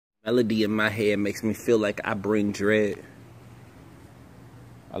Melody in my head makes me feel like I bring dread.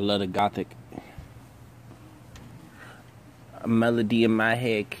 I love the gothic. A melody in my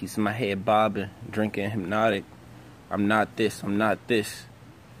head keeps my head bobbing, drinking hypnotic. I'm not this, I'm not this.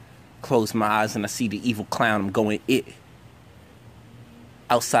 Close my eyes and I see the evil clown, I'm going it.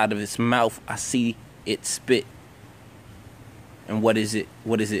 Outside of its mouth, I see it spit. And what is it?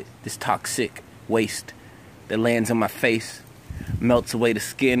 What is it? This toxic waste that lands on my face, melts away the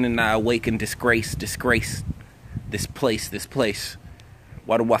skin, and I awaken disgrace, disgrace. This place.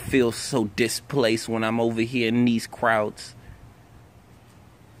 Why do I feel so displaced when I'm over here in these crowds?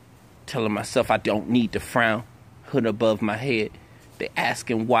 Telling myself I don't need to frown, hood above my head. They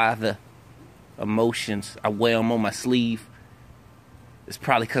asking why the emotions I wear them on my sleeve. It's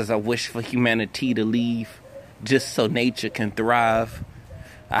probably because I wish for humanity to leave, just so nature can thrive.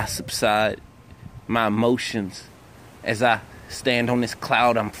 I subside my emotions as I stand on this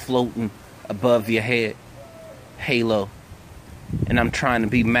cloud. I'm floating above your head, halo, and I'm trying to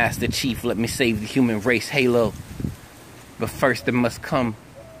be Master Chief. Let me save the human race, halo. But first there must come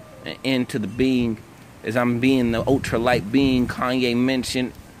an end to the being, as I'm being the ultralight being Kanye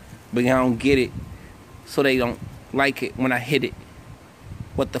mentioned, but I don't get it, so they don't like it when I hit it.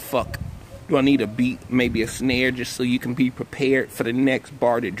 What the fuck? Do I need a beat, maybe a snare, just so you can be prepared for the next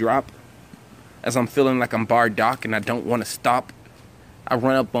bar to drop? As I'm feeling like I'm Bardock and I don't want to stop, I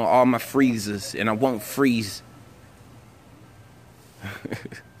run up on all my freezers and I won't freeze.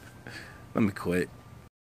 Let me quit.